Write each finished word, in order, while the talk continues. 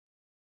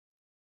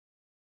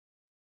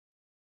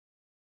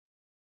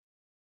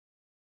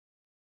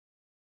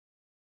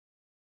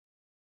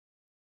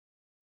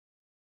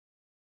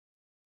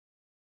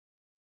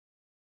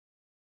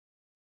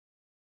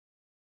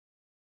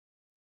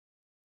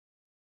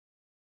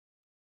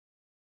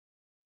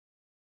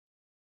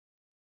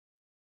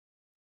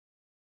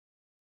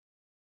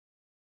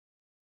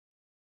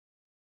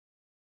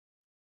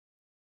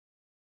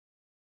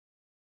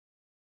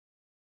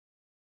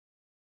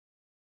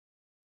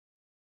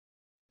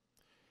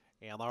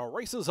And the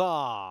race is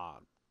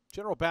on.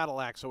 General Battle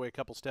Axe away a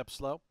couple steps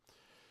slow.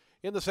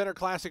 In the center,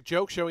 Classic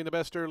Joke showing the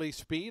best early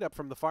speed. Up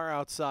from the far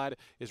outside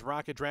is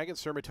Rocket Dragon.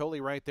 Sermitoli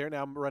right there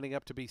now running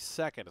up to be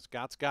second.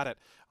 Scott's got it.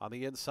 On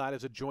the inside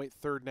is a joint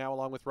third now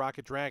along with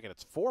Rocket Dragon.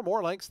 It's 4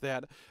 more lengths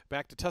then.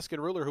 Back to Tuscan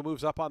Ruler, who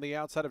moves up on the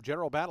outside of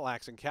General Battle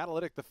Axe. And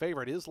Catalytic, the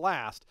favorite, is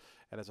last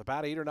and is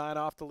about 8 or 9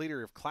 off the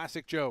leader of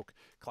Classic Joke.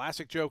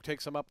 Classic Joke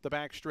takes him up the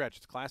back stretch.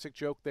 It's Classic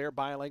Joke there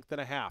by a length and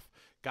a half.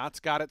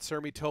 Gott's got it,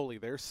 Sermitoli.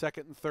 They're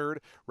second and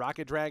third.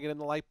 Rocket Dragon in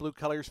the light blue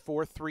colors,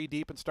 4, 3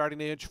 deep and starting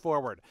to inch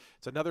forward.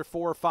 It's another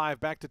 4 or 5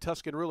 back to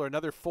Tuscan Ruler.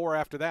 Another 4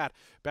 after that.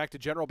 Back to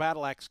General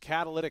Battle Axe.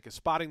 Catalytic is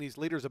spotting these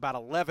leaders about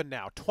 11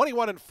 now.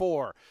 21 and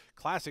 4.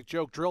 Classic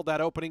Joke drilled that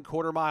opening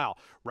quarter mile.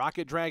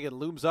 Rocket Dragon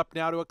looms up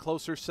now to a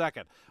closer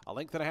second. A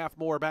length and a half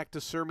more back to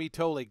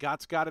Sermitoli.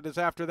 Gott's got it is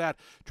after that.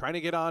 Trying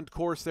to get on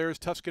course there is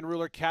Tuscan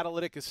Ruler.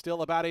 Catalytic is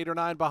still about 8 or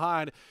 9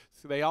 behind.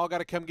 So they all got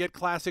to come get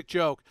Classic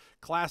Joke.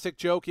 Classic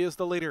Joke is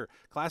the leader.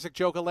 Classic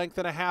Joke a length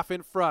and a half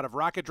in front of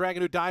Rocket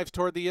Dragon, who dives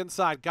toward the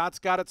inside. Gott's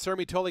got it.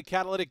 Sermitoli.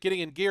 Catalytic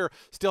getting in gear.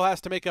 Still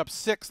has to make up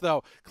 6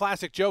 though.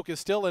 Classic Joke is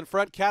still in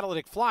front.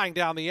 Catalytic flying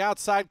down the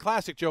outside.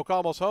 Classic Joke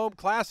almost home.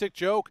 Classic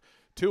Joke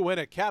to win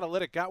it.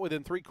 Catalytic got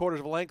within 3/4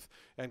 of a length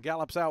and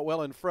gallops out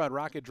well in front.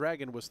 Rocket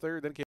Dragon was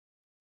third. Then came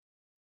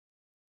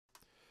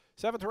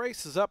 7th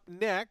race is up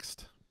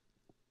next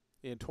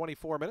in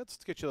 24 minutes.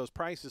 Let's get you those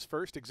prices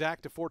first.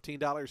 Exacta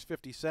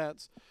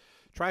 $14.50.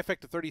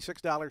 Trifecta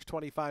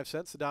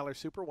 $36.25. The Dollar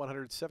Super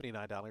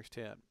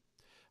 $179.10.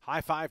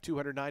 High Five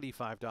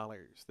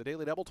 $295. The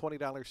Daily Double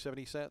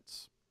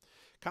 $20.70.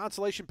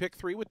 Consolation Pick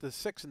 3 with the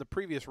 6 in the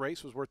previous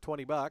race was worth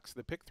 $20.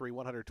 The Pick 3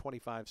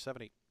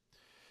 $125.70.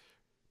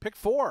 Pick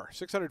 4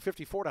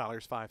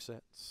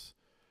 $654.05.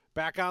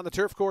 Back on the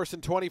turf course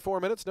in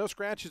 24 minutes. No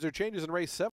scratches or changes in race 7.